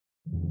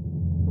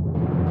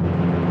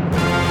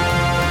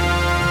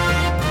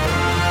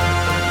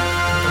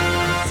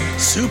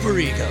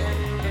Superego,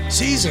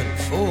 Season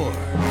 4.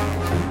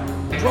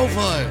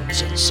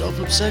 Profiles and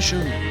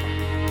Self-Obsession.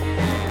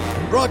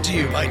 Brought to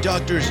you by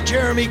Doctors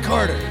Jeremy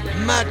Carter,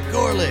 Matt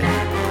Gorley,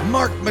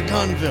 Mark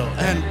McConville,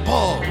 and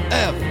Paul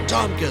F.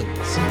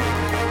 Tompkins.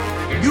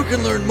 You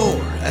can learn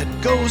more at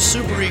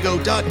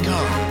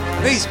GoSuperego.com,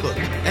 Facebook,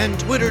 and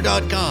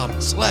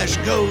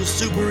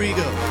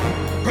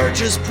Twitter.com/GoSuperego.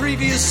 Purchase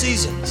previous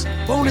seasons,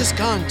 bonus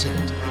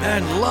content,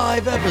 and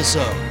live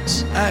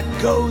episodes at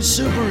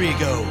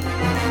GoSuperego.com.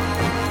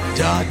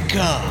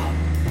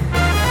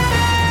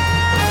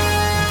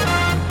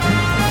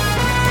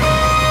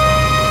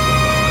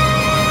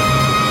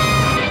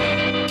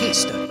 Case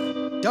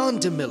study: Don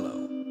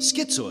Dimello,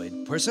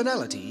 schizoid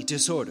personality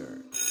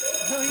disorder.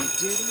 No, you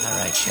didn't. All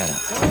right, shut up.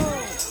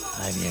 Oh.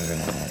 I'm your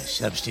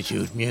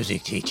substitute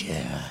music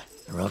teacher.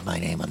 I wrote my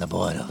name on the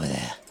board over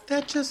there.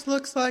 That just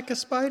looks like a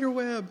spider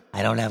web.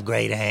 I don't have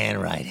great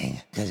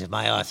handwriting because of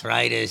my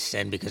arthritis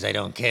and because I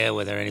don't care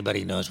whether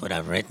anybody knows what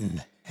I've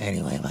written.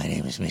 Anyway, my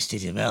name is Mr.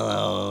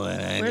 Dimello,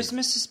 and Where's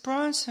Mrs.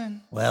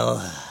 Bronson?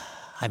 Well,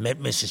 I met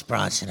Mrs.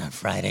 Bronson on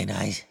Friday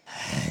night,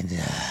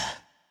 and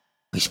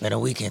we spent a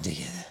weekend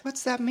together.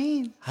 What's that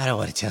mean? I don't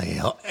want to tell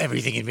you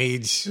everything it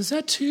means. Is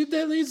that tube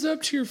that leads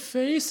up to your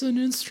face an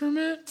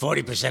instrument?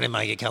 40% of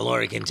my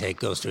caloric intake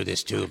goes through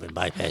this tube and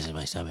bypasses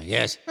my stomach.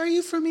 Yes? Are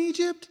you from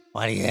Egypt?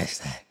 Why do you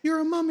ask that?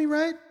 You're a mummy,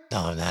 right?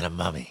 No, I'm not a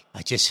mummy.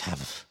 I just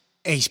have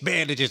ace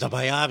bandages on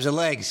my arms and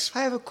legs.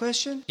 I have a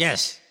question.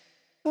 Yes.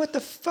 What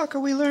the fuck are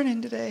we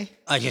learning today?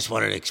 I just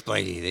wanted to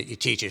explain to you that your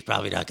teacher's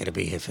probably not going to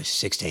be here for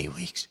 6 to 8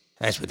 weeks.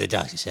 That's what the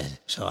doctor said.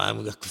 So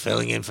I'm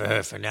filling in for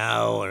her for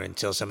now or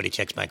until somebody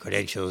checks my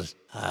credentials.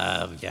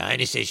 I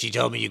understand she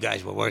told me you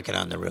guys were working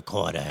on the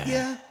recorder.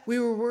 Yeah, we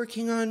were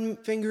working on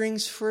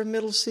fingerings for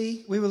Middle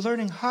C. We were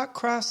learning hot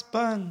cross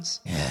buns.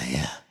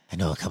 Yeah. I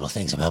know a couple of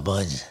things about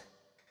buns.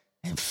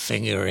 And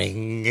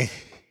fingering.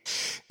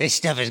 This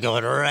stuff is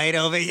going right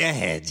over your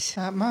heads.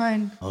 Not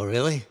mine. Oh,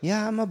 really?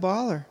 Yeah, I'm a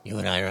baller. You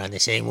and I are on the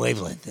same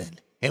wavelength then.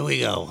 Here we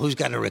go. Who's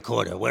got a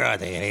recorder? Where are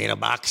they? Are they in a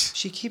box?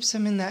 She keeps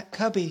them in that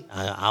cubby.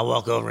 I'll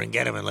walk over and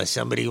get them unless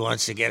somebody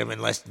wants to get them in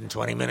less than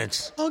 20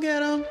 minutes. I'll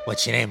get them.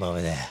 What's your name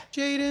over there?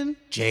 Jaden.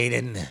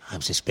 Jaden?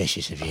 I'm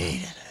suspicious of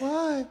Jaden.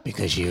 Why?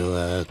 Because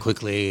you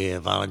quickly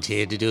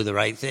volunteered to do the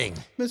right thing.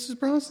 Mrs.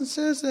 Bronson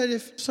says that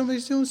if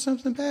somebody's doing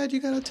something bad, you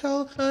gotta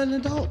tell an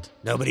adult.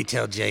 Nobody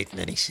tell Jaden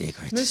any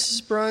secrets.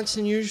 Mrs.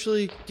 Bronson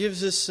usually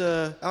gives us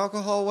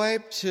alcohol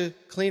wipe to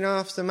clean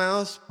off the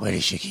mouth. Where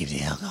does she keep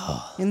the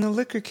alcohol? In the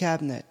liquor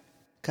cabinet.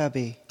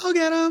 Cubby. I'll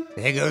get him.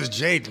 There goes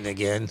Jaden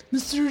again.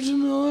 Mr.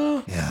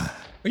 Dimello? Yeah.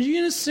 Are you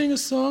going to sing a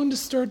song to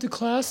start the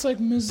class like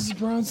Mrs.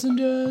 Bronson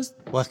does?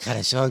 What kind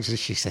of songs does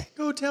she say?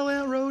 Go tell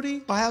Aunt Rhody.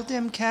 Bile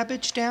them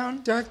cabbage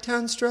down.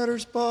 Darktown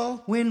Strutter's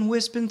Ball. Wind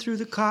wisping through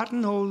the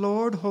cotton, oh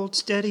Lord, hold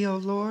steady, oh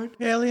Lord.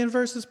 Alien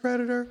versus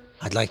Predator.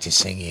 I'd like to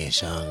sing you a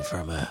song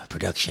from a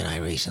production I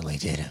recently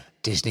did.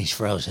 Disney's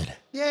Frozen.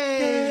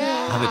 Yay!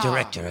 Yeah. I'm a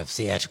director of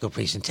theatrical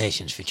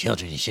presentations for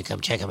children. You should come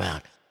check them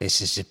out.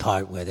 This is the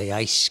part where the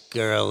ice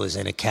girl is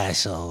in a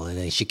castle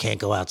and she can't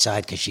go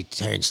outside because she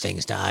turns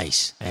things to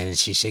ice. And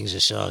she sings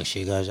a song.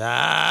 She goes,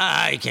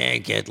 I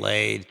can't get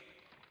laid.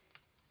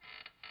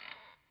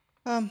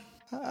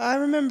 I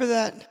remember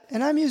that,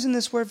 and I'm using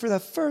this word for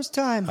the first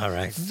time. All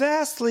right.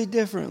 Vastly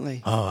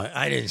differently. Oh,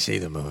 I didn't see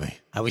the movie.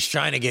 I was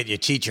trying to get your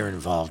teacher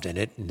involved in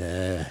it,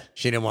 and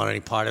she didn't want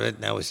any part of it,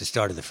 and that was the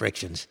start of the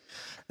frictions.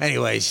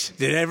 Anyways,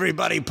 did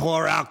everybody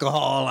pour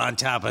alcohol on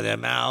top of their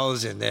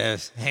mouths and their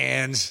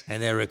hands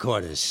and their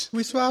recorders?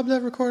 We swabbed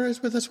the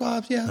recorders with the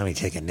swabs, yeah. Let me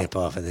take a nip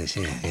off of this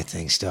here, get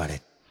things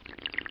started.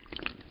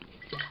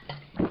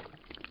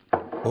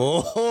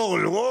 Oh,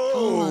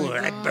 whoa,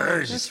 that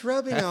burns. That's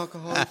rubbing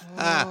alcohol.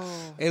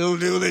 Oh. It'll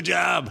do the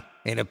job.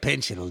 In a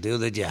pinch, it'll do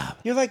the job.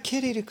 You're like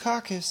Kitty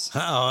Dukakis.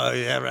 Oh,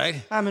 yeah,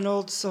 right? I'm an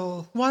old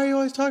soul. Why are you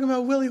always talking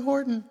about Willie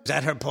Horton? Is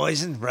that her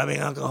poison, rubbing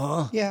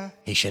alcohol? Yeah.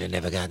 He should have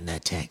never gotten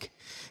that tank.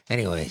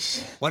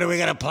 Anyways, what are we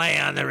going to play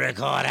on the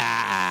recorder?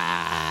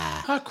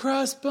 Hot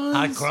cross buns.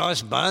 Hot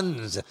cross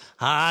buns.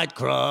 Hot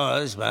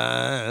cross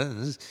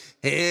buns.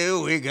 Here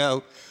we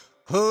go.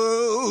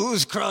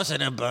 Who's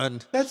crossing a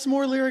bun? That's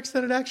more lyrics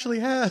than it actually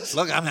has.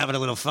 Look, I'm having a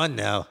little fun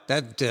now.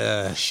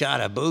 That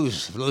shot of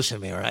booze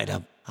loosened me right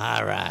up.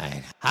 All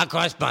right. Hot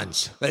cross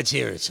buns. Let's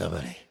hear it,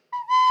 somebody.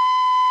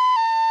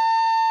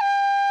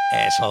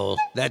 Asshole.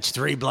 That's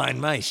 3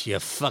 blind mice. You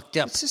fucked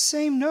up. It's the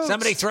same notes.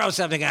 Somebody throw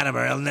something at him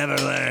or he'll never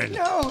learn.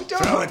 No,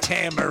 don't. Throw a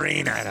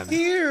tambourine at him.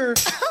 Here.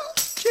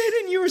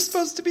 Jaden, you were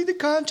supposed to be the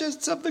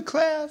conscience of the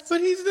class.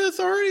 But he's the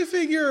authority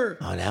figure.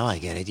 Oh, now I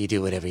get it. You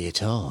do whatever you're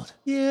told.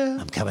 Yeah.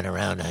 I'm coming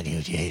around on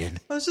you, Jaden.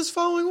 I was just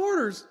following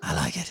orders. I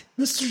like it.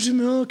 Mr.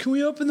 Dimello, can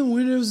we open the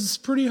windows? It's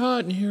pretty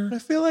hot in here. I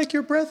feel like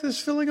your breath is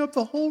filling up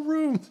the whole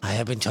room. I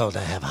have been told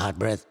I have hot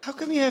breath. How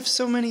come you have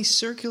so many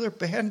circular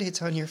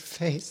Band-Aids on your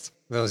face?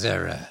 Those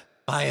are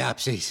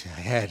biopsies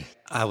I had.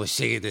 I was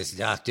seeing this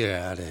doctor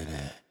out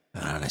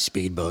on a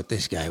speedboat.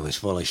 This guy was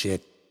full of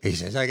shit. He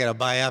says, I got to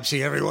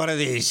biopsy every one of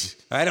these.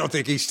 I don't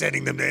think he's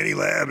sending them to any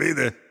lab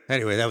either.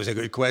 Anyway, that was a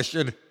good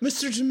question.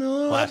 Mr.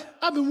 Dimello, What?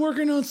 I've been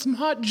working on some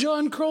hot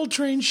John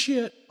Coltrane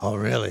shit. Oh,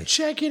 really?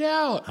 Check it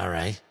out. All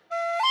right.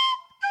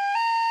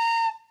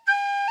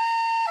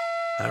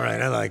 All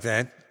right, I like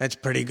that. That's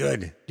pretty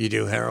good. Do you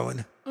do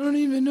heroin? I don't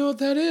even know what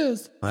that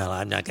is. Well,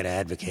 I'm not going to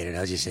advocate it.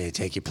 I'll just say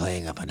take your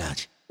playing up a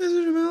notch.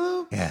 Mr.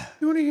 Dimello? Yeah.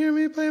 You want to hear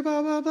me play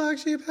Ba Ba Black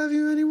Sheep, Have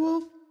You Any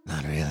Wolf?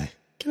 Not really.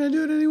 Can I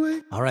do it anyway?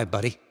 All right,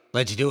 buddy.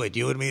 Let's do it.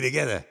 You and me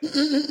together.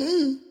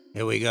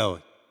 Here we go.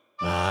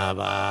 Ba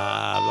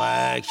ba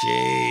black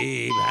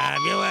sheep,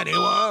 have you any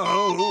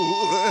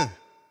wool?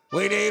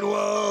 We need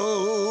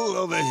wool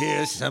over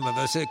here. Some of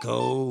us are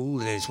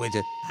cold this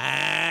winter.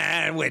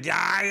 And we're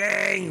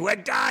dying. We're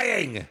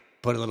dying.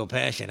 Put a little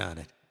passion on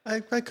it.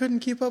 I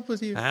couldn't keep up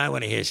with you. I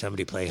want to hear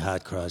somebody play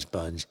Hot Cross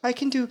Buns. I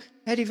can do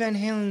Eddie Van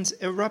Halen's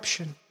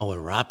Eruption. Oh,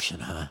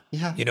 Eruption, huh?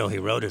 Yeah. You know, he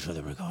wrote it for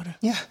the recorder.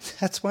 Yeah,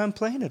 that's why I'm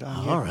playing it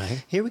on here. All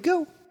right. Here we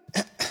go.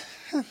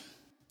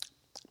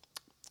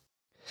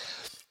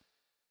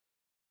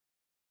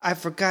 I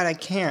forgot I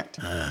can't.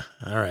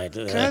 All right.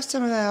 Can I have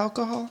some of that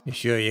alcohol? You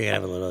sure you can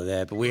have a little of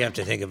that, but we have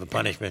to think of a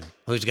punishment.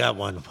 Who's got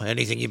one?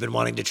 Anything you've been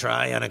wanting to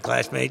try on a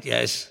classmate?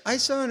 Yes? I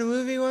saw in a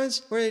movie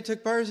once where they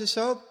took bars of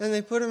soap and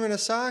they put them in a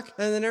sock,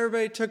 and then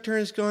everybody took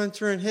turns going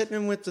through and hitting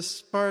them with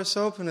the bar of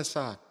soap in a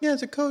sock. Yeah,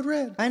 it's a code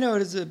red. I know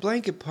it is a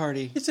blanket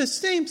party. It's the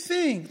same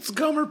thing.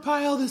 Gomer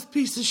Pyle, this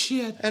piece of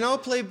shit. And I'll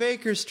play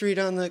Baker Street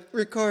on the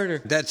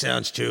recorder. That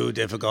sounds too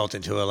difficult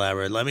and too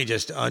elaborate. Let me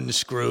just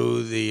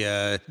unscrew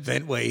the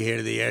ventway here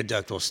to the air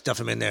duct. We'll stuff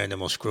him in there and then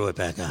we'll screw it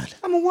back on.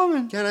 I'm a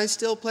woman. Can I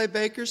still play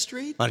Baker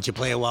Street? Why don't you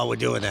play it while we're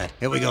doing that?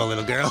 Here we go,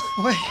 little girl.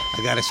 Wait.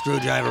 I got a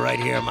screwdriver right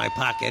here in my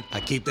pocket. I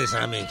keep this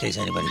on me in case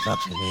anybody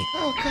fucks with me.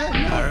 Oh, God,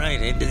 no. All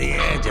right, into the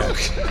air duct.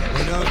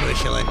 Who knows where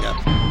she'll end up?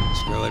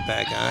 Screw it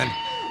back on.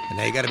 And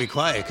now you got to be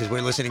quiet because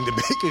we're listening to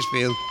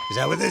Bakersfield. Is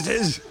that what this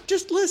is?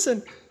 Just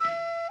listen.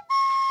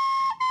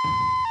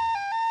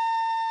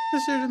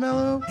 Mr.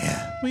 Dimello?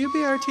 Yeah. Will you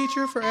be our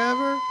teacher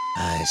forever?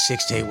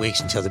 6 to 8 weeks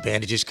until the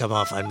bandages come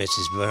off on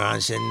Mrs.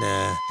 Bronson,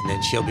 and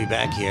then she'll be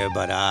back here.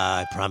 But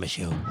I promise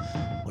you,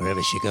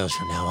 wherever she goes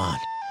from now on,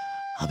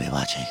 I'll be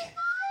watching.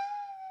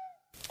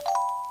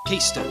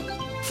 Case study: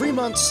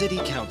 Fremont City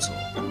Council.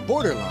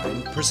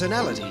 Borderline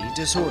personality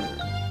disorder.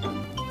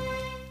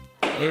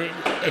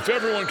 If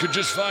everyone could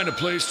just find a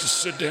place to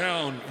sit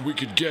down, we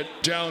could get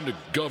down to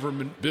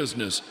government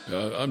business.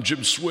 I'm Jim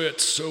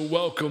Switz, so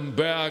welcome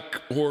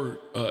back, or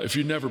if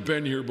you've never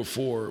been here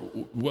before,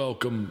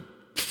 welcome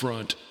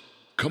front.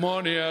 Come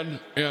on in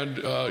and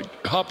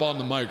hop on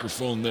the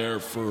microphone there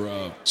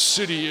for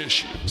city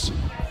issues.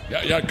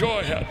 Yeah, go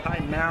ahead.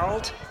 I'm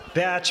Marold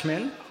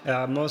Batchman.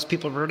 Most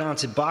people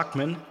pronounce it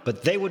Bachman,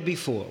 but they would be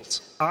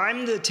fools.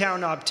 I'm the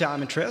town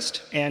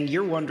optometrist, and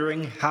you're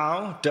wondering,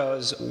 how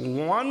does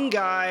one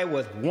guy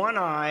with one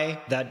eye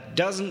that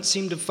doesn't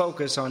seem to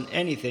focus on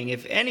anything,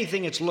 if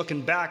anything, it's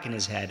looking back in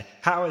his head,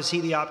 how is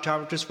he the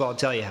optometrist? Well, I'll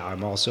tell you how.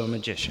 I'm also a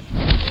magician.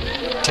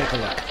 Take a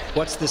look.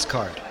 What's this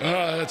card?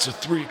 That's a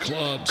 3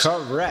 clubs.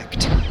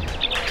 Correct.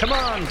 Come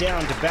on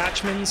down to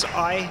Batchman's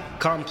Eye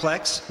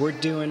Complex. We're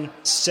doing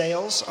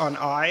sales on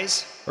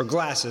eyes or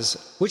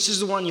glasses. Which is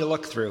the one you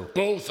look through?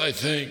 Both, I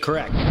think.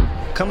 Correct.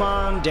 Come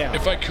on down.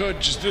 If I could,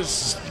 just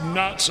this is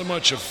not so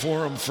much a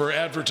forum for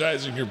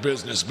advertising your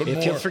business, but If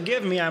more. you'll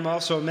forgive me, I'm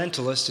also a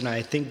mentalist, and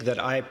I think that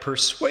I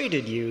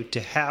persuaded you to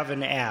have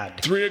an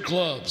ad. 3 of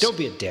clubs. Don't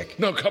be a dick.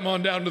 No, come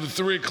on down to the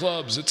 3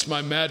 clubs. It's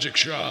my magic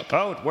shop.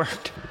 Oh, it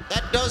worked.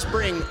 That does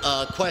bring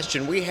a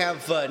question. We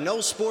have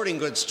no sporting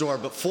goods store,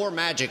 but 4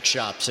 magic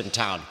shops in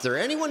town. Is there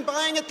anyone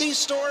buying at these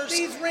stores?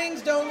 These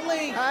rings don't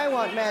leak. I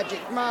want Magic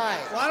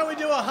Mike. Why don't we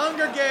do a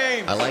Hunger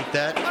Games? I like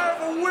that. I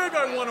have a wig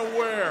I want to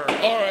wear.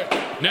 All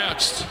right,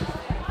 next.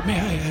 May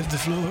I have the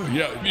floor?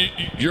 Yeah,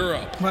 you're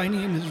up. My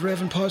name is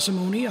Reverend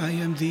Parsimony. I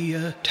am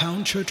the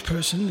town church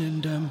person,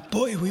 and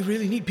boy, we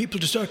really need people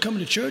to start coming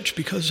to church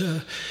because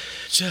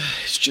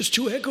it's just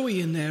too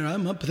echoey in there.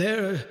 I'm up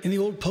there in the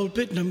old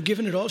pulpit, and I'm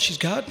giving it all she's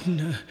got,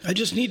 and I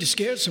just need to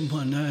scare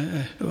someone.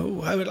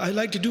 I'd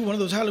like to do one of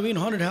those Halloween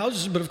haunted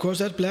houses, but of course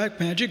that's black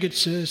magic.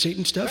 It's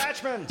Satan stuff.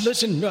 Batchmans.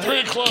 Listen,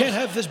 I Clubs. can't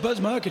have this buzz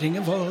marketing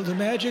of all the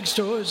magic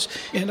stores,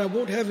 and I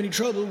won't have any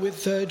trouble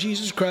with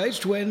Jesus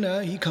Christ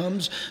when he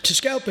comes to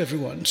scalp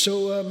everyone.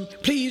 So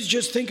please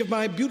just think of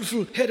my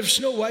beautiful head of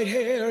snow white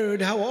hair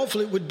and how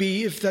awful it would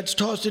be if that's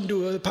tossed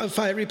into a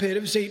fiery pit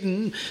of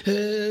Satan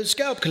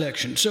scalp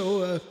collection.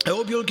 So I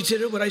hope you'll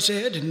consider what I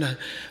said, and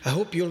I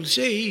hope you'll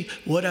say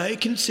what I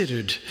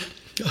considered.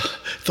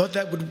 Thought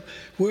that would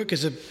work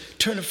as a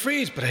turn of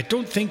phrase, but I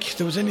don't think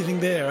there was anything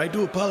there. I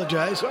do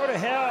apologize. Go to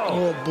hell.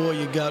 Oh boy,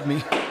 you got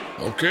me.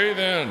 Okay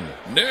then,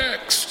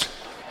 next.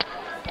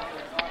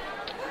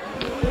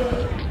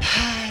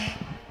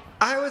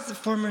 I was the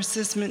former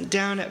assistant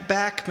down at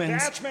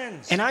Bachman's.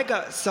 Batchmans. And I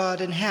got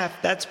sawed in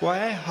half. That's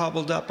why I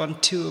hobbled up on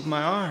 2 of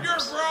my arms. You're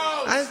gross.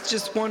 I was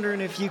just wondering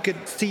if you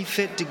could see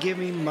fit to give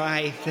me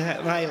my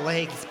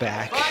legs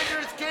back.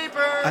 Finders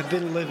keepers! I've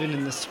been living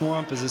in the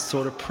swamp as a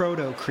sort of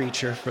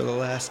proto-creature for the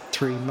last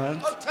 3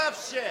 months. Oh,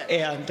 tough shit.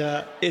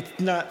 And it's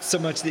not so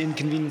much the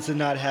inconvenience of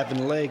not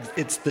having legs,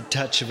 it's the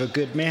touch of a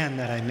good man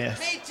that I miss.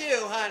 Me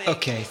too, honey.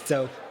 Okay,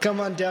 so come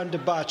on down to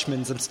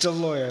Botchman's. I'm still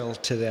loyal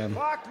to them.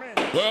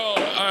 Well,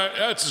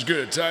 that's as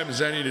good a time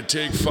as any to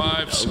take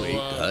 5, so...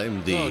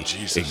 I'm the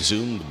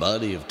exhumed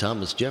body of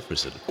Thomas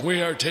Jefferson.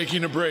 We are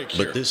taking a break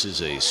here. But this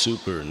is a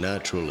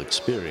supernatural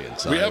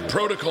experience. We have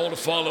protocol to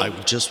follow. I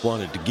just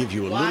wanted to give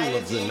you a little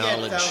of the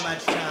knowledge. So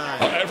much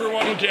time?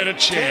 Everyone will get a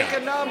chance.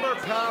 Take a number,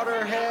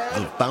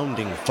 Powderhead. The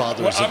founding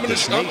fathers of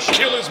this I'm nation.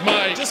 kill his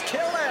mic. Just kill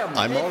him.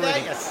 I'm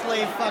already... You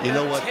slave fucker. You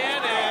know what?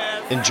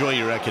 Enjoy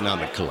your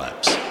economic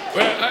collapse.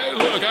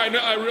 Well,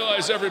 I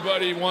realize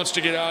everybody wants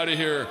to get out of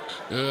here.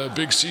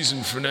 Big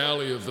season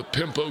finale of the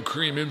Pimpo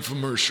Cream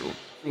infomercial.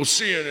 We'll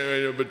see you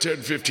in about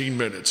 10-15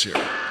 minutes here.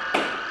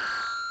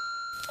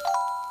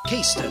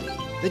 Case study: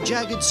 the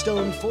Jagged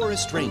Stone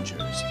Forest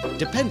Rangers.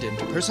 Dependent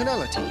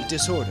personality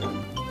disorder.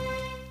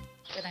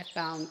 And I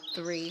found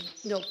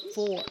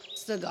 4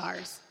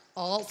 cigars,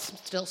 all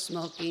still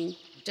smoking,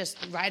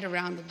 just right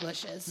around the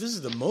bushes. This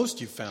is the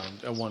most you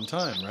found at one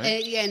time,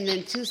 right? And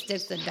then 2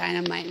 sticks of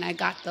dynamite, and I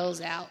got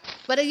those out.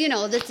 But,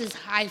 this is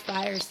high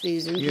fire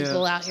season. Yeah.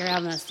 People out here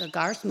having a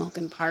cigar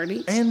smoking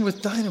party. And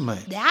with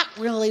dynamite. That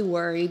really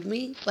worried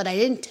me, but I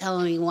didn't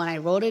tell anyone. I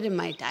wrote it in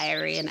my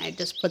diary, and I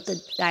just put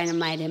the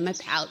dynamite in my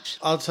pouch.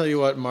 I'll tell you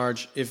what,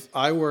 Marge, if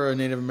I were a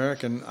Native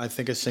American, I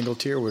think a single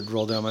tear would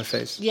roll down my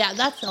face. Yeah,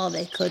 that's all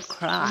they could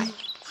cry.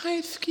 Hi,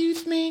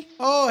 excuse me.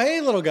 Oh, hey,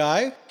 little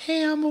guy.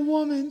 Hey, I'm a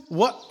woman.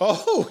 What?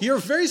 Oh, you're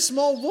a very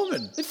small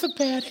woman. It's a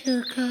bad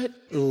haircut.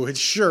 Ooh, it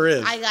sure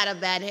is. I got a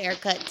bad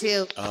haircut,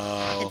 too.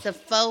 Oh. It's a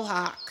faux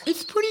hawk.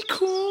 It's pretty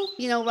cool.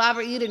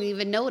 Robert, you didn't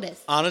even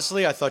notice.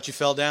 Honestly, I thought you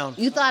fell down.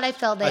 You thought I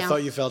fell down? I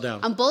thought you fell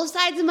down. On both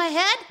sides of my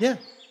head? Yeah.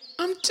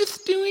 I'm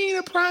just doing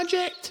a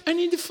project. I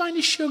need to find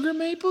a sugar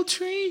maple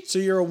tree. So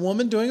you're a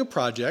woman doing a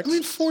project. I'm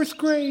in 4th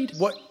grade.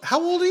 What? How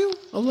old are you?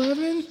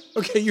 11.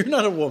 Okay, you're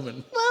not a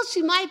woman. Well,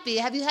 she might be.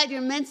 Have you had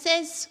your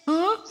menses?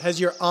 Huh? Has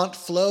your Aunt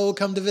Flo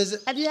come to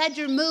visit? Have you had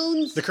your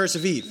moons? The Curse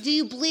of Eve. Do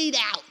you bleed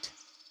out?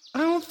 I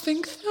don't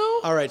think so.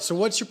 All right, so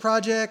what's your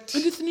project?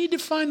 I just need to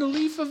find a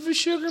leaf of a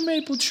sugar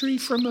maple tree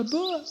from a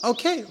book.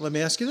 Okay, let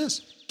me ask you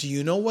this. Do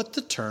you know what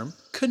the term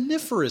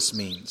coniferous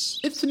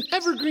means? It's an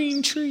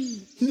evergreen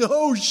tree.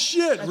 No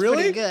shit, That's really?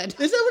 pretty good.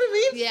 Is that what it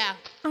means? Yeah.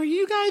 Are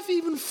you guys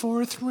even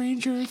 4th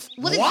Rangers?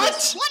 What?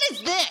 This? What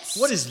is this?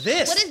 What is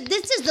this?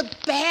 This is the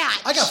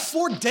badge. I got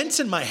 4 dents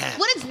in my hat.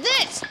 What is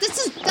this?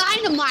 This is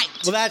dynamite.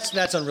 Well,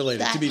 that's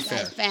unrelated, to be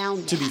fair. I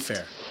found To be that.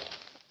 fair.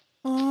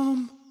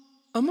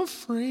 I'm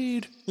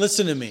afraid.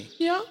 Listen to me.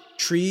 Yeah?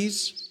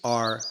 Trees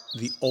are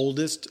the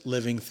oldest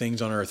living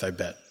things on Earth, I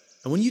bet.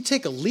 And when you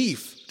take a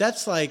leaf,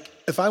 that's like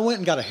if I went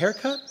and got a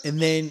haircut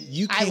and then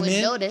you came in.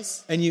 I would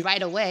notice and you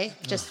right away,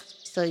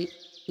 just so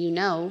you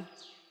know.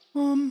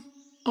 I'm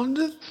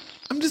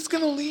just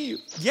gonna leave.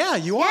 Yeah,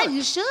 you are. Yeah,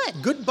 you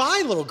should.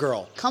 Goodbye, little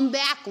girl. Come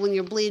back when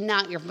you're bleeding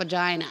out your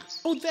vagina.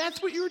 Oh,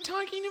 that's what you were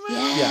talking about?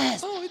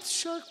 Yes. Oh, it's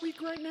Shark Week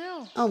right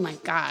now. Oh my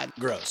God.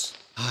 Gross.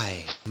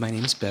 Hi, my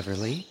name's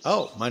Beverly.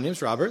 Oh, my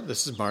name's Robert.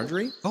 This is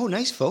Marjorie. Oh,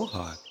 nice faux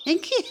hawk.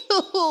 Thank you.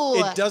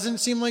 It doesn't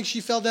seem like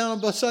she fell down on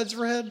both sides of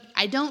her head.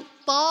 I don't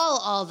fall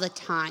all the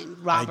time,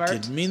 Robert. I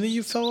didn't mean that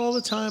you fell all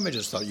the time. I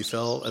just thought you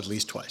fell at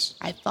least twice.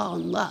 I fall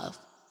in love.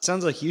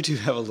 Sounds like you two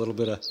have a little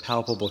bit of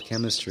palpable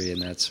chemistry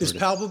in that sort Is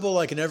palpable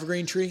like an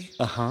evergreen tree?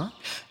 Uh-huh.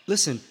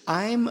 Listen,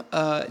 I'm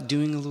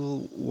doing a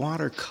little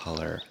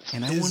watercolor,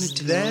 and I wanted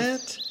to know...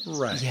 Is that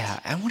right? Yeah,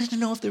 I wanted to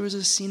know if there was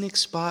a scenic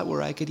spot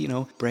where I could,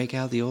 break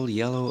out the old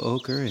yellow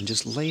ochre and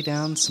just lay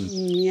down some...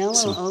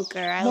 Yellow ochre,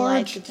 I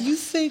Marge, like it. do you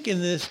think in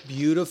this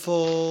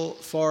beautiful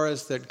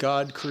forest that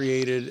God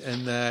created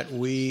and that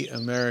we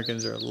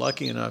Americans are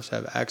lucky enough to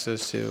have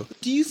access to,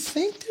 do you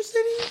think there's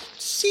any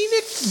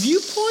scenic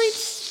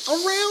viewpoints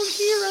around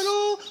here at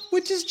all,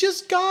 which is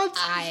just God's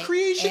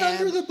creation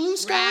under the blue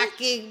sky?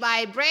 Racking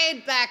my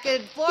brain back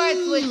and forth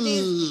with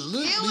these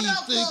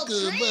beautiful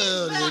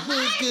trees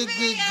behind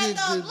me and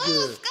the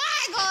blue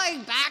sky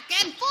going back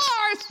and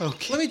forth.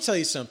 Okay. Let me tell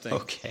you something.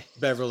 Okay.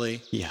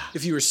 Beverly. Yeah.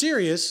 If you were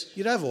serious,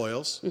 you'd have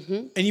oils.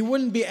 Mm-hmm. And you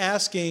wouldn't be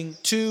asking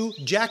 2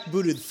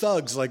 jackbooted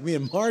thugs like me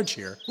and Marge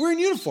here. We're in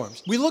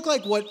uniforms. We look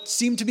like what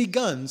seem to be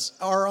guns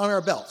are on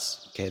our belts.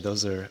 Okay,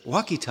 those are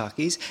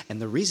walkie-talkies,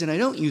 and the reason I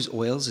don't use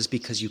oils is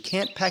because you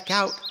can't pack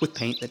out with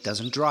paint that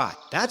doesn't dry.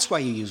 That's why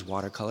you use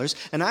watercolors,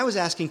 and I was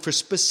asking for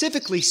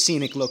specifically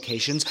scenic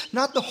locations,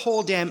 not the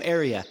whole damn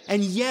area.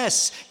 And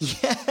yes,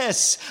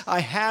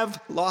 I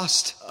have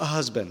lost a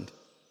husband.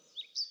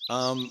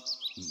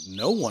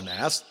 No one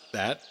asked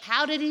that.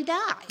 How did he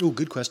die? Oh,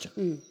 good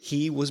question.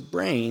 He was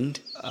brained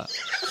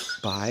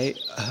by...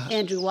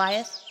 Andrew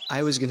Wyeth?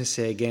 I was going to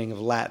say a gang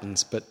of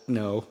Latins, but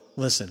no.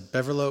 Listen,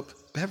 Beverlope,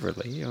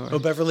 Beverly. Or... Oh,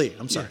 Beverly.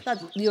 I'm sorry. I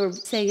thought you were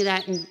saying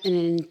that in an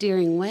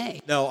endearing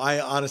way. No,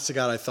 honest to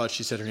God, I thought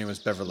she said her name was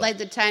Beverly. Like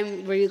the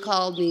time where you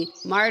called me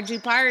Margie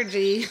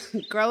Pargie,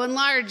 growing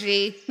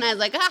largy. And I was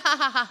like, ha ha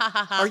ha ha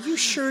ha ha. Are you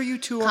sure you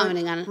two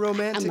Commenting are on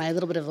romantic? on my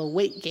little bit of a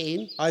weight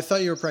gain. I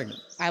thought you were pregnant.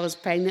 I was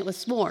pregnant with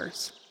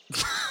s'mores.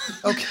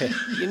 Okay,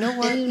 you know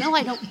what? And you know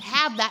I don't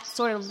have that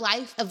sort of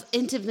life of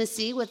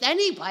intimacy with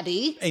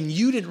anybody. And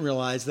you didn't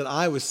realize that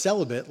I was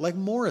celibate like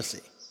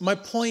Morrissey. My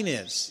point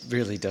is...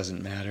 Really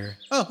doesn't matter.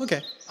 Oh,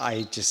 okay.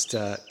 I just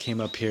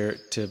came up here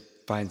to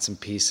find some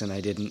peace, and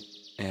I didn't.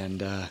 And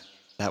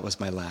that was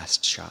my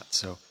last shot,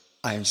 so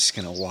I'm just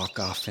going to walk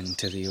off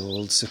into the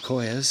old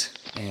sequoias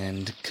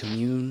and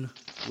commune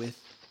with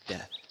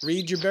death.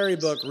 Read your berry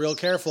book real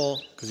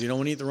careful, because you don't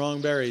want to eat the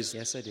wrong berries.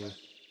 Yes, I do.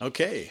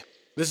 Okay.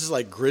 This is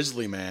like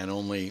Grizzly Man,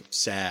 only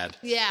sad.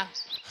 Yeah.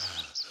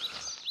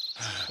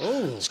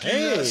 Oh,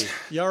 hey.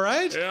 You all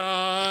right?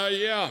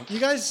 Yeah. You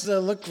guys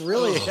look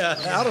really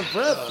out of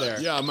breath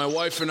there. Yeah, my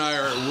wife and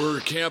I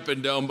we're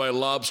camping down by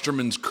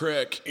Lobsterman's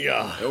Creek.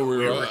 Yeah,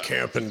 we were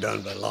camping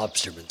down by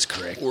Lobsterman's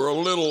Creek. We're a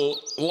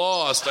little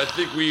lost. I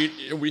think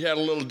we had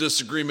a little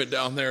disagreement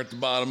down there at the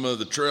bottom of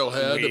the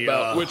trailhead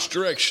about which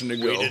direction to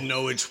go. We didn't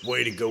know which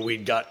way to go. We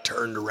got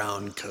turned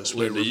around because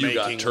we were making... You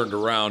got turned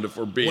around, if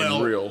we're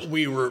being real.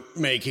 We were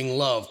making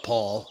love,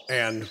 Paul,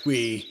 and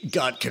we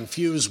got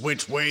confused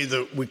which way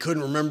we couldn't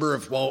remember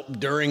if,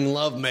 during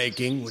love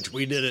making, which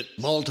we did it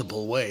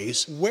multiple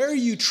ways. Where are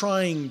you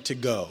trying to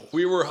go?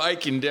 We were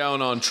hiking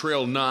down on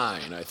Trail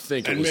 9, I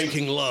think. And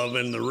making love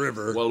in the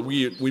river. Well,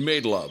 we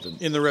made love.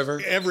 In the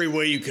river? Every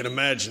way you can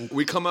imagine.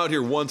 We come out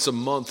here once a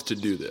month to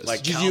do this.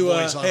 Like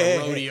cowboys on a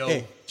rodeo.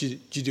 Hey, did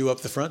you do up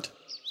the front?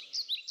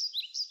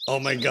 Oh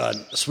my God,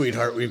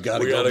 sweetheart, we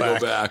gotta go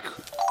back.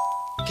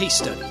 Case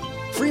study.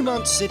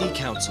 Fremont City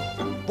Council.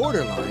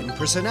 Borderline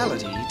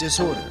personality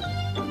disorder.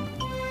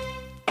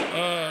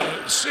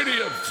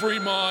 City of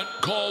Fremont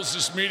calls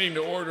this meeting to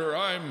order.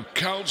 I'm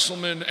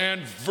Councilman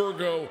and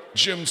Virgo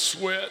Jim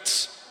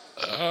Switz.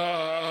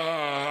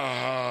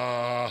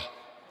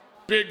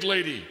 Big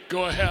lady,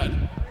 go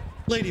ahead.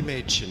 Lady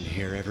Machen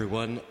here,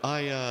 everyone.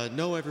 I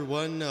know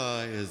everyone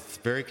is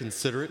very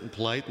considerate and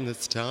polite in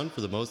this town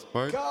for the most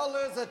part. Go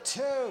lose a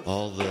tooth!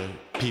 All the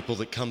people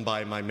that come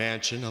by my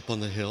mansion up on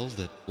the hill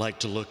that like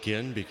to look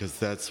in because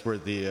that's where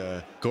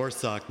the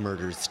Gorsock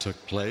murders took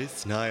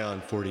place, nigh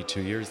on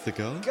 42 years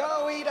ago.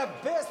 Go eat a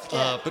biscuit!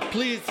 But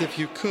please, if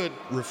you could,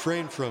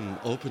 refrain from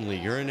openly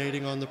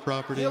urinating on the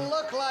property. You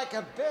look like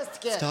a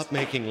biscuit! Stop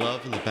making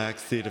love in the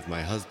backseat of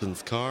my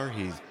husband's car.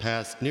 He's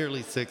passed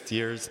nearly 6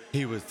 years.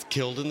 He was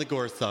killed in the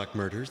Gorsock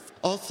murders.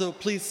 Also,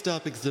 please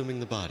stop exhuming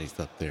the bodies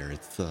up there.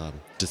 It's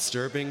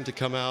disturbing to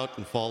come out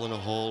and fall in a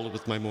hole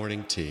with my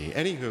morning tea.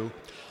 Anywho,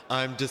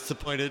 I'm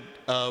disappointed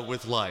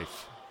with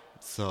life.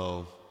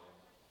 So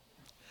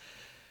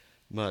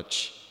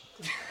much.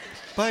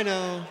 Bye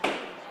now.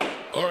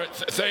 All right,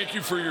 thank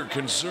you for your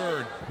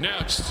concern.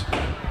 Next.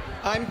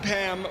 I'm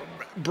Pam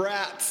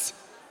Bratz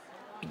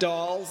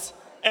Dolls,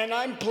 and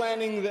I'm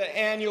planning the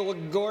annual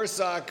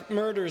Gorsock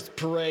Murders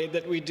Parade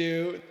that we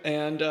do,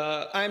 and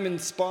I'm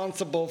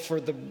responsible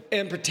for the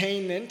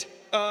entertainment.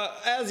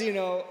 As you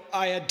know,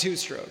 I had 2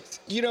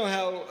 strokes. You know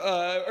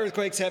how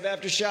earthquakes have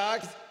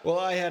aftershocks? Well,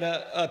 I had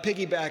a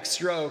piggyback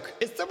stroke.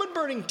 Is someone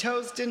burning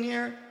toast in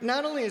here?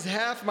 Not only has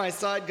half my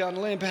side gone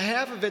limp,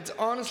 half of it's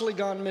honestly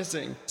gone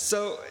missing.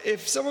 So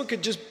if someone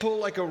could just pull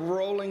like a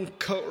rolling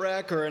coat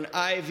rack or an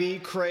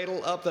IV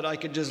cradle up that I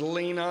could just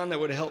lean on that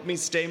would help me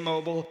stay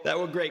mobile, that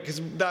would great. Because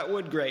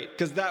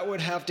that would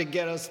have to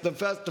get us the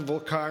festival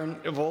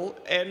carnival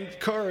and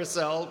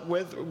carousel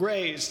with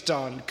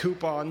Greystone.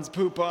 Coupons,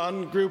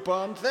 poupon,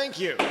 Groupon. Thank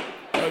you.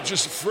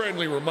 Just a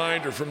friendly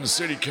reminder from the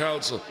city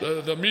council.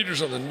 The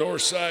meters on the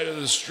north side of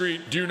the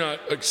street do not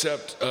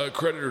accept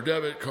credit or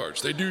debit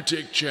cards. They do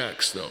take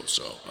checks, though,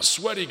 so. A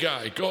sweaty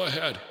guy, go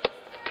ahead.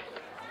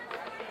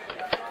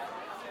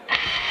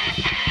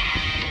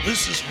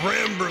 This is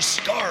Rambra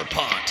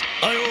Scarpot.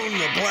 I own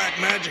the Black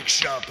Magic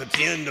Shop at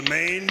the end of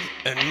Maine.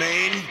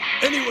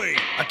 Anyway,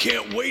 I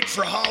can't wait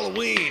for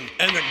Halloween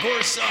and the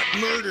Gorsock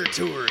Murder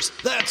Tours.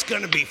 That's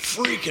gonna be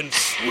freaking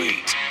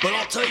sweet. But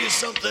I'll tell you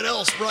something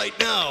else right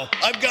now.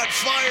 I've got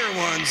fire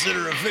ones that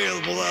are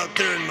available out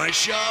there in my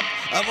shop.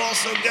 I've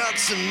also got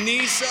some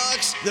knee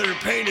socks that are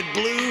painted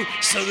blue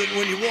so that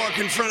when you walk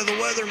in front of the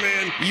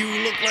weatherman, you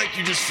look like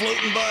you're just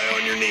floating by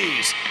on your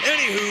knees.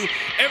 Anywho,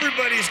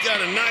 everybody's got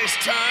a nice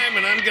time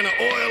and I'm gonna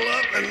oil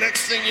up, and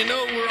next thing you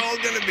know, we're all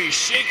gonna be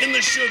shaking the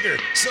sugar.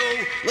 So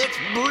let's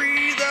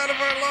breathe out of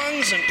our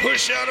lungs and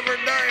push out of our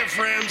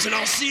diaphragms, and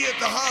I'll see you at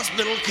the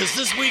hospital, because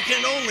this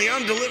weekend only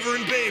I'm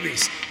delivering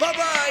babies.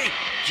 Bye-bye!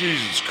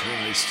 Jesus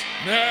Christ.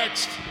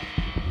 Next!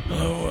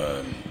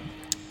 Hello,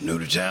 new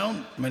to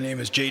town. My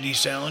name is J.D.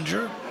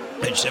 Salinger.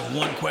 I just have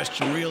one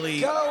question, really.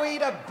 Go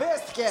eat a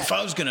biscuit! If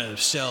I was gonna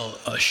sell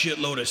a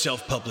shitload of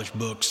self-published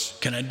books,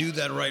 can I do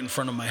that right in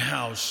front of my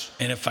house?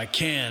 And if I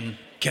can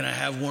I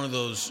have one of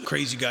those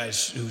crazy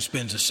guys who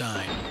spins a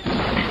sign?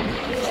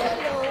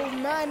 Hello,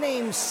 my my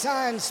name's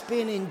Sign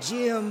Spinning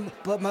Jim,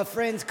 but my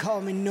friends call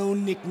me no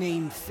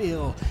nickname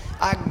Phil.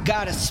 I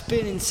got a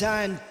spinning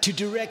sign to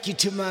direct you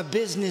to my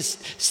business,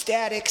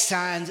 Static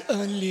Signs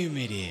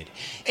Unlimited.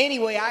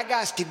 Anyway, I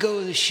got to go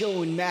to the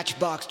show in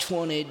Matchbox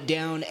 20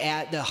 down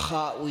at the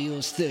Hot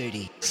Wheels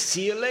 30.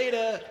 See you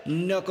later,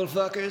 knuckle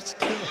fuckers.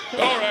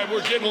 All right,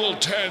 we're getting a little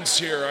tense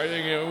here. I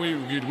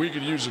think we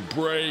could use a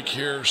break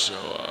here. So,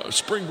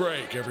 spring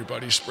break,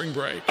 everybody, spring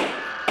break.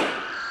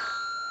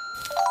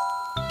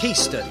 Case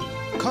study: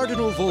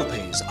 Cardinal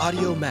Volpe's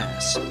audio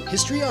mass,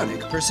 histrionic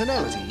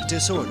personality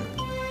disorder.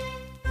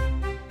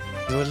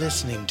 You're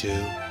listening to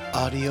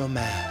Audio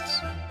Mass.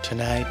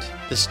 Tonight,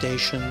 the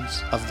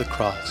Stations of the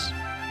Cross.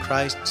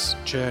 Christ's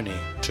journey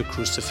to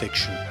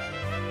crucifixion.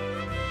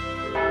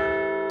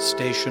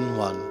 Station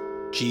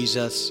 1.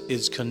 Jesus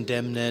is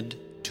condemned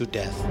to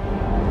death.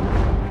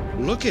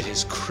 Look at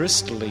his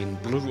crystalline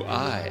blue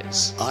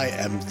eyes. I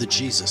am the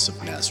Jesus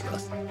of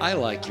Nazareth. I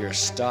like your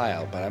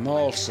style, but I'm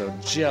also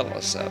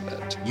jealous of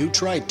it. You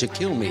tried to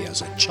kill me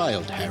as a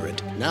child,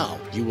 Herod. Now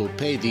you will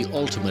pay the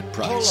ultimate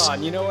price. Hold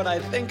on, you know what? I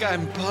think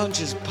I'm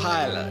Pontius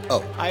Pilate.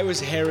 Oh. I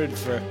was Herod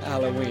for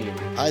Halloween.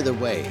 Either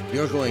way,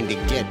 you're going to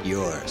get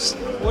yours.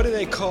 What do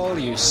they call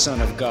you,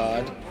 son of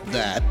God?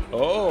 That.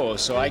 Oh,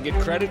 so I get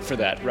credit for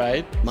that,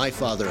 right? My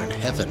Father in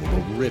heaven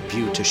will rip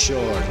you to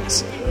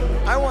shreds.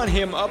 I want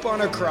him up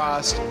on a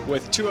cross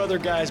with two other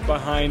guys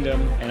behind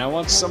him, and I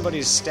want somebody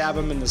to stab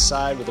him in the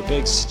side with a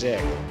big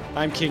stick.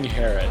 I'm King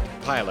Herod.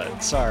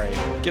 Pilate, sorry.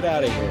 Get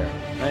out of here.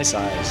 Nice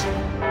eyes.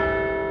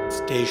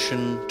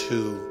 Station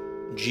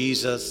 2.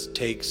 Jesus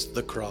takes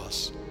the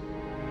cross.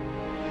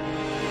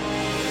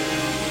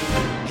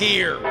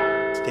 Here.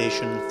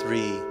 Station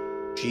 3.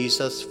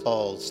 Jesus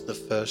falls the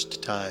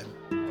first time.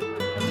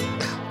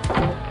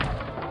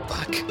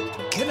 Fuck.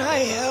 Can I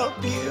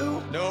help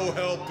you? No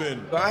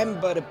helping. I'm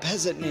but a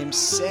peasant named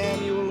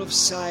Samuel of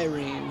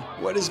Cyrene.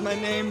 What is my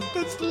name?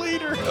 That's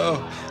later.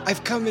 Oh,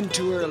 I've come in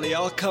too early.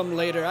 I'll come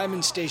later. I'm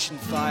in station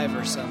 5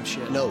 or some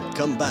shit. No,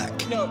 come back.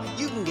 No,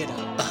 you can get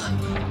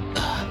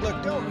up.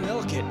 Look, don't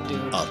milk it,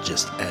 dude. I'll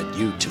just add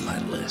you to my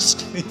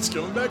list. He's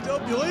coming back to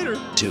help you later.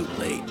 Too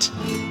late.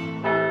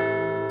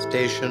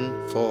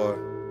 Station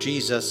 4.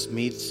 Jesus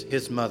meets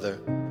his mother.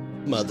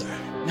 Mother.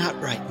 Not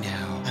right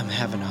now. I'm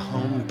having a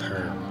home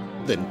perm.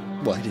 Then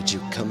why did you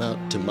come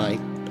out to my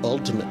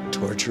ultimate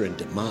torture and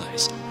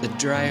demise? The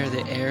drier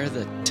the air,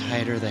 the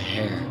tighter the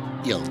hair.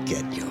 You'll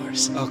get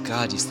yours. Oh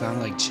God, you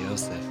sound like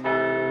Joseph.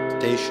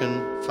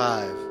 Station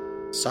 5.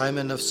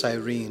 Simon of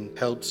Cyrene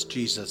helps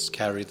Jesus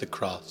carry the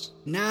cross.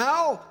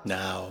 Now?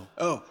 Now.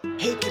 Oh,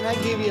 hey, can I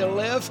give you a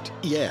lift?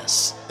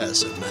 Yes,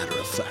 as a matter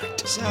of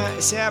fact.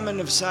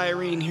 Salmon of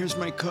Cyrene, here's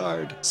my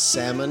card.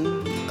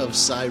 Salmon of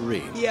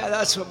Cyrene. Yeah,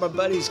 that's what my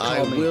buddies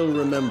call me. I will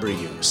remember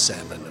you,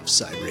 Salmon of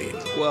Cyrene.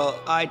 Well,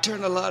 I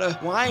turned a lot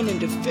of wine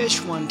into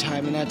fish one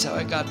time, and that's how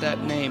I got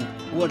that name.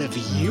 What have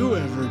you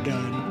ever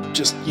done?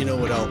 Just, you know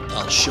what,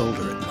 I'll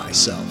shoulder it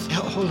myself.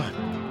 Hold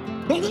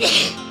on.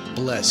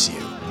 Bless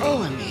you.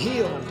 Oh, I'm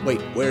healed.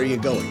 Wait, where are you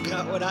going?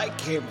 Got what I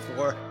came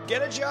for.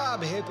 Get a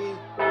job, hippie.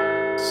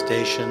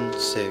 Station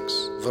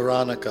 6.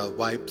 Veronica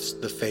wipes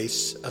the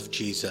face of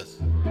Jesus.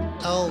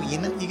 Oh,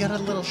 you got a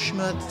little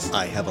schmutz.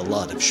 I have a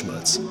lot of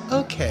schmutz.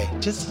 Okay,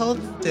 just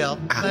hold still.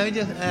 Let me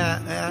just,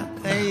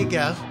 there you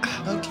go.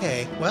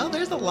 Okay, well,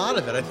 there's a lot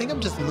of it. I think I'm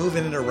just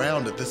moving it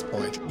around at this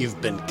point. You've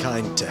been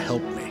kind to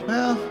help me.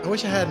 Well, I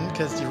wish I hadn't,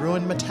 because you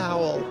ruined my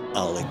towel.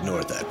 I'll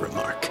ignore that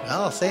remark.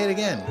 I'll say it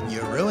again.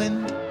 You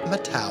ruined my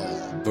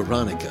towel.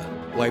 Veronica,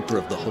 wiper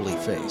of the holy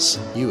face,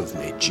 you have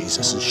made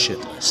Jesus' shit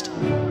list.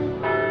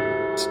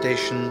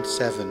 Station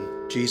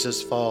 7.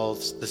 Jesus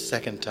falls the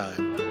second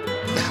time.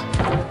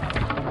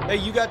 Hey,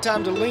 you got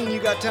time to lean, you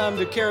got time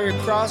to carry a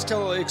cross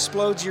till it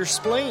explodes your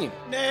spleen.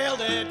 Nailed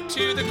it.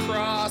 To the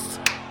cross.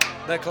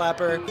 The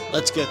clapper.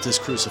 Let's get this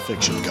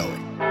crucifixion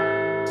going.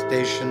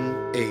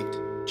 Station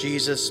 8.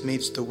 Jesus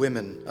meets the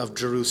women of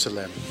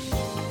Jerusalem.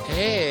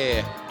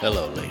 Hey.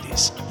 Hello,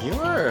 ladies.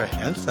 You're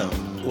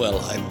handsome.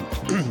 Well,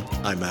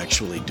 I'm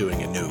actually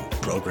doing a new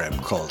program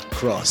called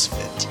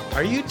CrossFit.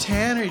 Are you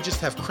tan or you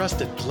just have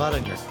crusted blood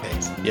on your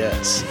face?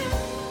 Yes.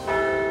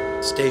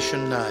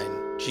 Station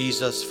 9.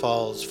 Jesus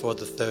falls for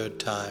the third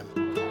time.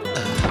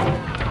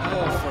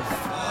 Oh, for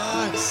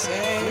fuck's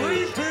sake.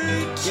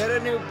 Repeat. Get a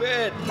new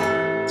bit.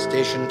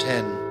 Station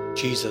 10.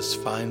 Jesus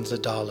finds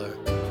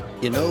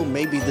 $1. You know,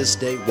 maybe this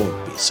day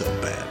won't be so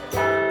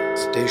bad.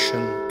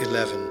 Station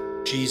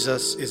 11.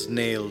 Jesus is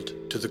nailed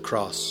to the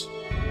cross.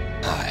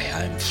 Hi,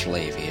 I'm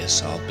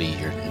Flavius. I'll be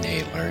your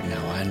nailer.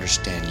 Now, I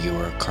understand you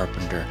are a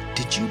carpenter.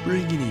 Did you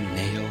bring any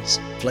nails?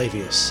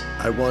 Flavius,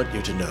 I want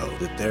you to know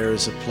that there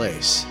is a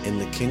place in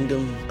the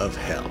kingdom of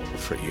hell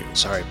for you.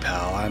 Sorry,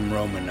 pal. I'm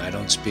Roman. I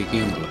don't speak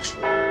English.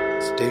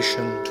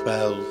 Station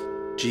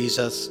 12.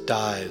 Jesus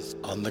dies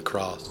on the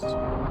cross.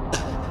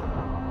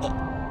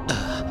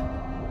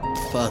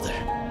 Father,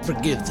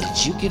 forgive them.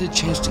 Did you get a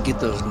chance to get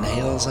those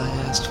nails I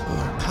asked for?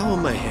 How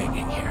am I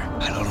hanging here?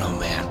 I don't know,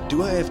 man.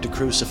 Do I have to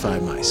crucify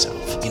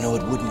myself? You know,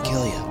 it wouldn't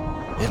kill you.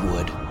 It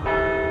would.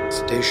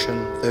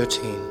 Station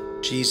 13.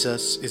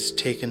 Jesus is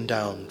taken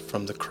down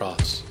from the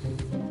cross.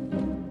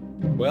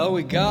 Well,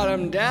 we got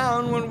him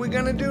down. What are we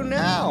gonna do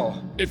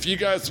now? If you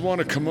guys want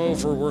to come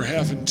over, we're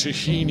having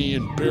tahini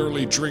and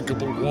barely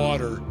drinkable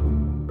water.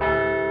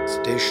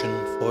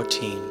 Station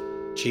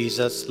 14.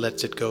 Jesus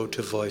lets it go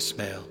to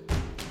voicemail.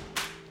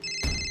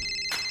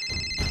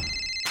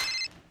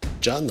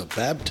 John the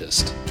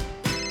Baptist.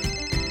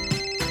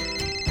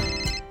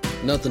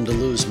 Nothing to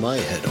lose my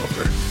head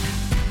over.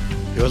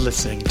 You're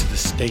listening to the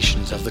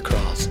Stations of the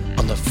Cross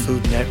on the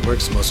Food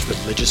Network's most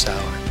religious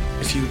hour.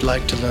 If you'd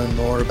like to learn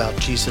more about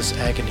Jesus'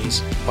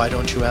 agonies, why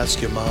don't you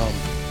ask your mom?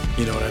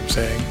 You know what I'm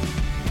saying?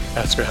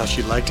 Ask her how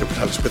she liked it when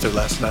I was with her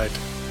last night.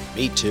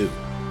 Me too.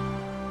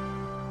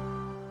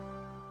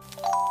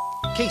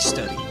 Case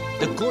study: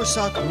 the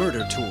Gorsock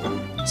murder tour.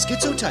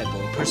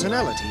 Schizotypal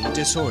personality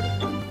disorder.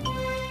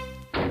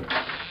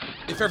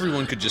 If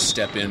everyone could just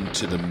step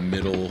into the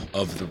middle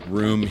of the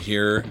room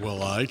here.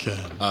 Well, I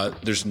can.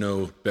 There's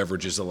no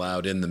beverages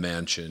allowed in the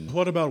mansion.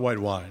 What about white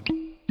wine?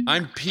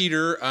 I'm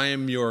Peter. I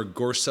am your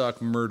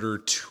Gorsock murder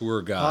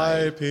tour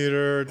guide. Hi,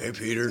 Peter. Hey,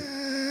 Peter.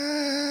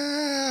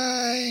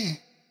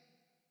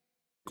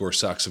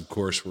 Gorsocks, of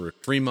course, were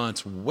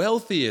Fremont's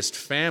wealthiest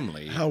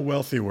family. How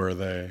wealthy were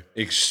they?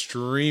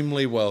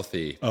 Extremely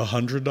wealthy.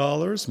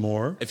 $100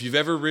 more? If you've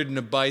ever ridden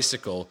a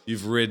bicycle,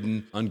 you've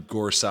ridden on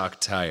Gorsock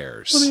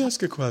tires. Let me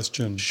ask a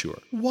question. Sure.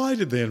 Why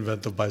did they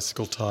invent the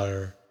bicycle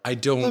tire? I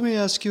don't... Let me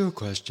ask you a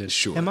question.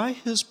 Sure. Am I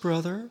his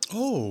brother?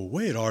 Oh,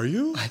 wait, are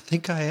you? I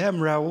think I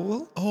am,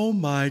 Raoul. Oh,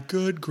 my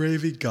good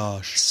gravy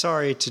gosh.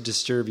 Sorry to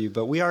disturb you,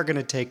 but we are going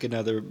to take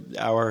another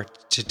hour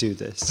to do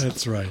this.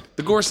 That's right.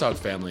 The Gorsock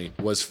family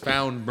was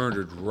found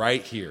murdered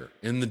right here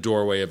in the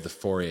doorway of the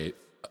foyer.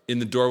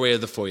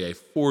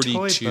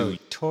 42.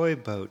 Toy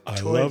boat.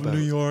 I love New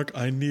York.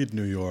 I need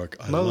New York.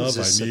 I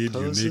need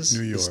unique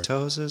New York.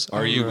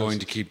 Are you going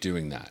to keep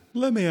doing that?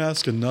 Let me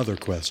ask another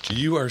question.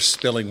 You are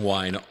spilling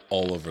wine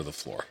all over the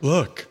floor.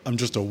 Look, I'm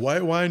just a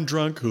white wine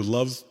drunk who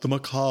loves the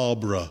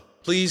macabre.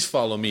 Please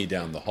follow me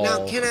down the hall.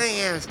 Now, can I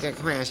ask a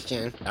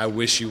question? I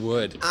wish you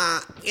would.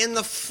 In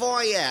the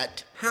foyer,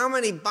 how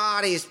many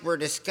bodies were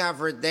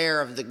discovered there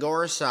of the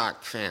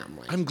Gorsock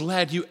family? I'm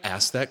glad you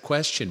asked that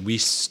question. We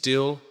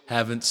still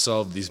haven't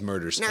solved these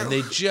murders, Now, and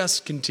they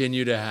just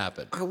continue to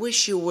happen. I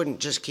wish you wouldn't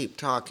just keep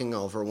talking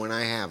over when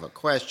I have a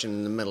question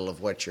in the middle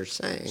of what you're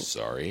saying.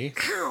 Sorry?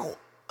 How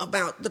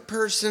about the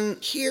person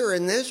here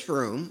in this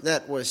room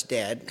that was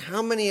dead?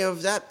 How many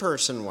of that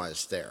person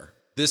was there?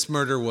 This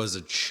murder was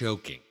a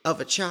choking.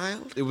 Of a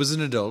child? It was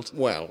an adult.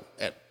 Well,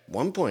 at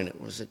one point it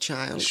was a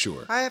child.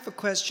 Sure. I have a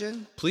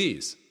question.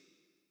 Please.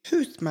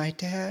 Who's my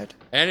dad?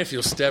 And if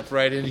you'll step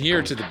right in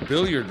here to the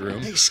billiard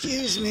room.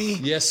 Excuse me.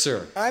 Yes,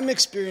 sir. I'm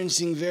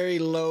experiencing very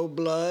low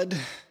blood.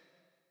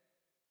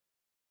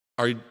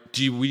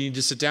 We need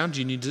to sit down? Do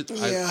you need to?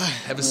 Yeah.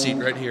 Have a seat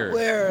right here.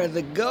 Where are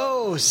the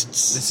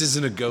ghosts? This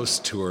isn't a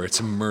ghost tour. It's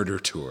a murder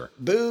tour.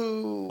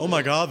 Boo. Oh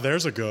my God,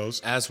 there's a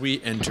ghost. As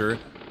we enter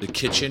the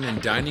kitchen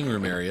and dining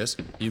room areas,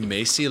 you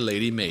may see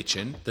Lady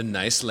Machen, the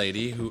nice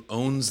lady who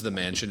owns the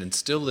mansion and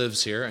still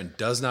lives here and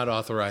does not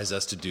authorize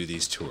us to do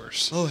these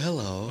tours. Oh,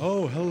 hello.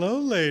 Oh, hello,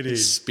 lady.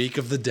 Speak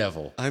of the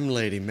devil. I'm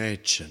Lady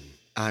Machen.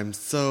 I'm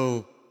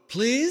so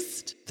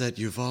pleased that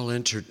you've all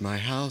entered my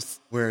house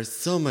where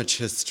so much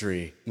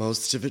history,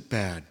 most of it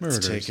bad, has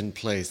taken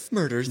place.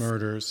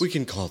 Murders. We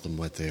can call them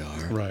what they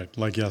are. Right,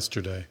 like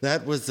yesterday.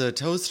 That was a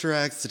toaster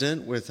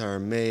accident with our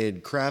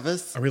maid,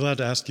 Kravis. Are we allowed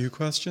to ask you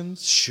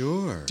questions?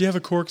 Sure. Do you have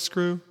a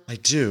corkscrew? I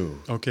do.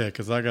 Okay,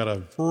 because I got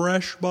a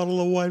fresh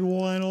bottle of white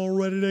wine all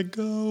ready to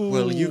go.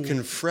 Well, you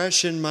can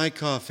freshen my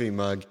coffee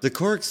mug. The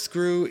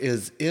corkscrew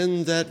is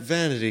in that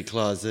vanity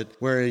closet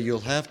where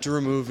you'll have to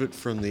remove it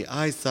from the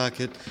eye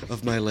socket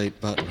of my late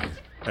butler.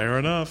 Fair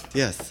enough.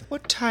 Yes.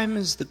 What time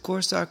is the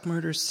Gorsock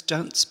murder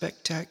stunt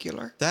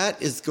spectacular?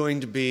 That is going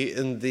to be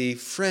in the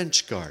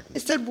French Garden. I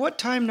said what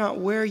time, not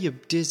where, you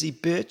dizzy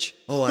bitch.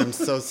 Oh, I'm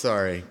so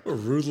sorry. A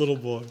rude little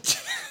boy.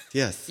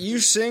 Yes. You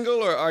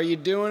single, or are you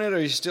doing it?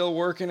 Are you still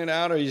working it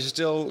out? Are you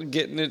still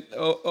getting it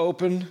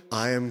open?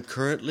 I am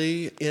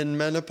currently in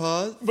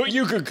menopause. But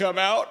you could come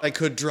out. I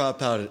could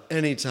drop out at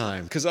any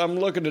time. Because I'm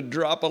looking to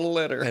drop a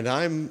litter. And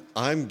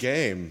I'm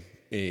game,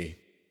 E.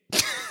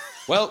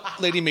 Well,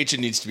 Lady Machen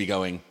needs to be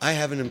going. I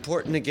have an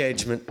important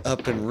engagement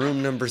up in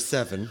room number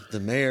 7. The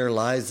mayor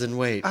lies in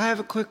wait. I have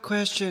a quick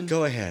question.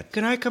 Go ahead.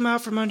 Can I come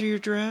out from under your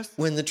dress?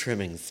 When the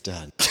trimming's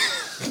done.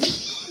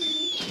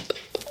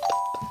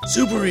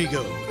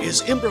 Superego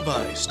is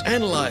improvised,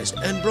 analyzed,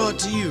 and brought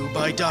to you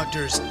by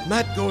doctors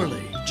Matt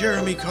Gorley,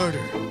 Jeremy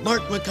Carter,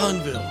 Mark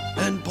McConville,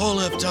 and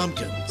Paul F.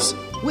 Tompkins.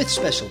 With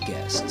special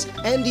guests,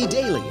 Andy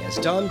Daly as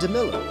Don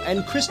Dimello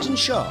and Kristen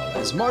Schaal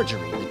as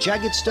Marjorie, the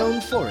Jagged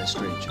Stone Forest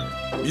Ranger.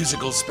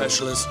 Musical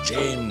specialist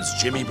James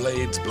Jimmy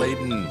Blades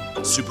Bladen.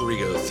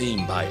 Superego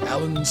theme by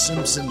Alan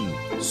Simpson.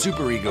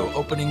 Superego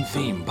opening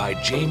theme by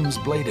James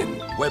Bladen.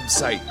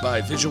 Website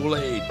by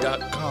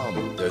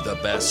visualaid.com. They're the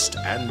best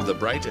and the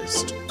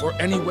brightest. For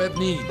any web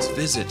needs,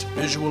 visit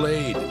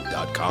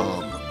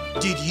visualaid.com.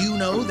 Did you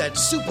know that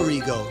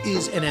Superego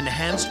is an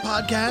enhanced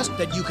podcast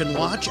that you can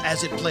watch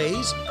as it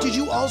plays? Did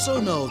you also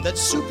know that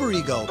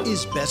Superego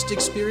is best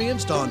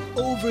experienced on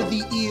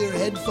over-the-ear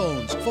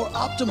headphones for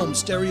optimum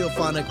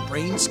stereophonic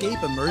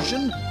brainscape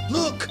immersion?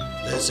 Look,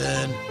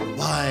 listen,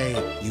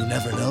 why, you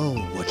never know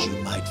what you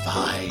might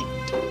find.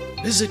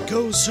 Visit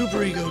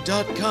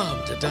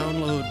GoSuperego.com to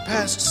download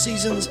past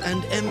seasons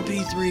and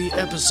MP3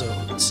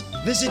 episodes.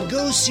 Visit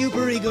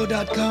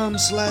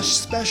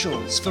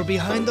GoSuperego.com/specials for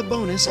behind the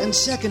bonus and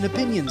second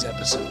opinions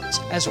episodes,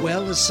 as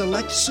well as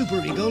select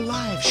Superego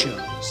live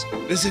shows.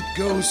 Visit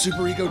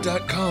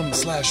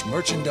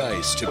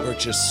GoSuperego.com/merchandise to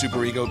purchase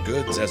Superego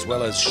goods as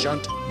well as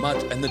Shunt,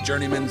 Mutt, and the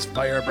Journeyman's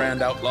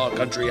Firebrand Outlaw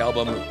Country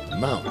album,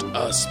 Mount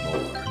Us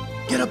More.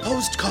 Get a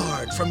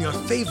postcard from your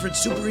favorite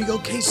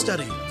Superego case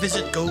study.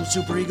 Visit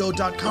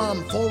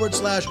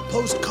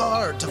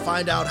GoSuperego.com/postcard to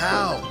find out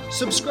how.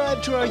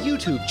 Subscribe to our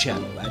YouTube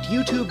channel at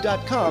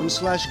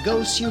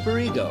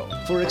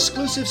youtube.com/GoSuperego for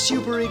exclusive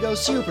Superego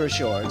Super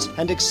Shorts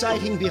and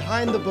exciting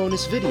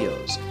behind-the-bonus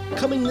videos.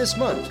 Coming this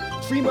month,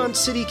 Fremont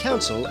City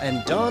Council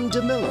and Don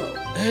DeMillo.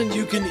 And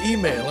you can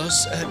email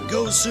us at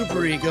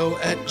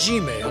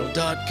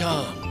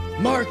gosuperego@gmail.com.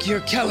 Mark your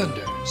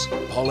calendars.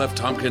 Paul F.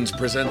 Tompkins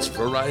presents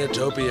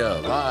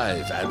Varietopia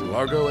live at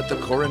Largo at the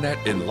Coronet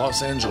in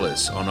Los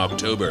Angeles on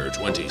October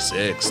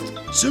 26th.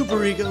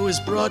 Superego is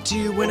brought to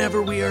you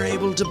whenever we are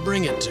able to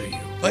bring it to you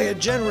by a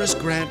generous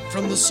grant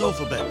from the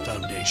SofaBet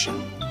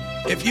Foundation.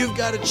 If you've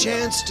got a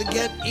chance to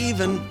get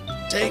even,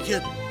 take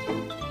it.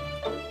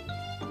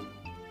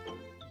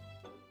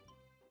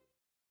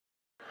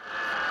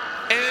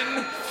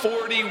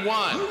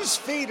 N41. Whose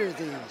feet are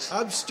these?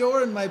 I'm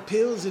storing my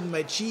pills in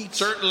my cheeks.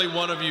 Certainly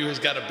one of you has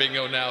got a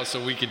bingo now, so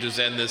we can just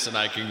end this and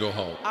I can go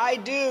home. I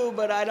do,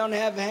 but I don't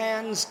have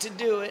hands to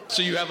do it.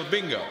 So you have a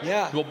bingo?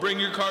 Yeah. We'll bring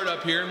your card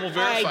up here and we'll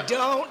verify. I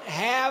don't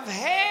have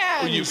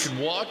hands. Well, you can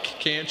walk,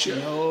 can't you?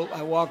 No,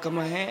 I walk on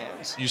my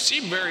hands. You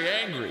seem very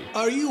angry.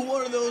 Are you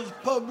one of those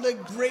public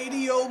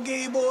radio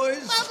gay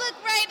boys? Public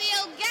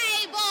radio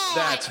gay boy.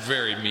 That's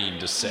very mean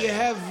to say. You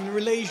have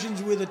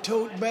relations with a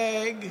tote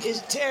bag?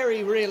 Is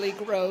Terry really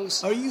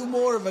gross? Are you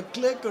more of a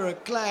click or a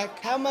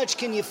clack? How much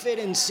can you fit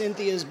in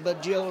Cynthia's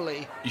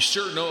bajoli? You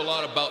sure know a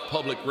lot about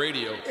public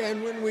radio.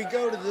 And when we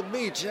go to the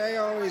beach, I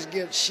always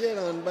get shit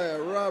on by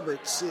a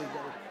Robert Seagull.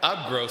 I'm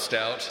grossed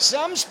out.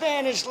 Some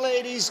Spanish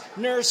ladies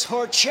nurse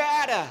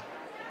horchata.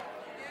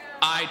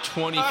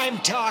 I-20. I'm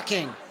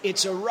talking.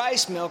 It's a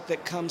rice milk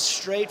that comes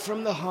straight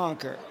from the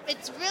honker.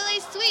 It's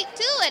really sweet,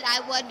 too, and I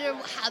wonder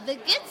how they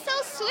get so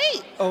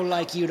sweet. Oh,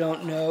 like you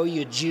don't know,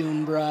 you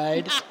June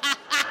bride.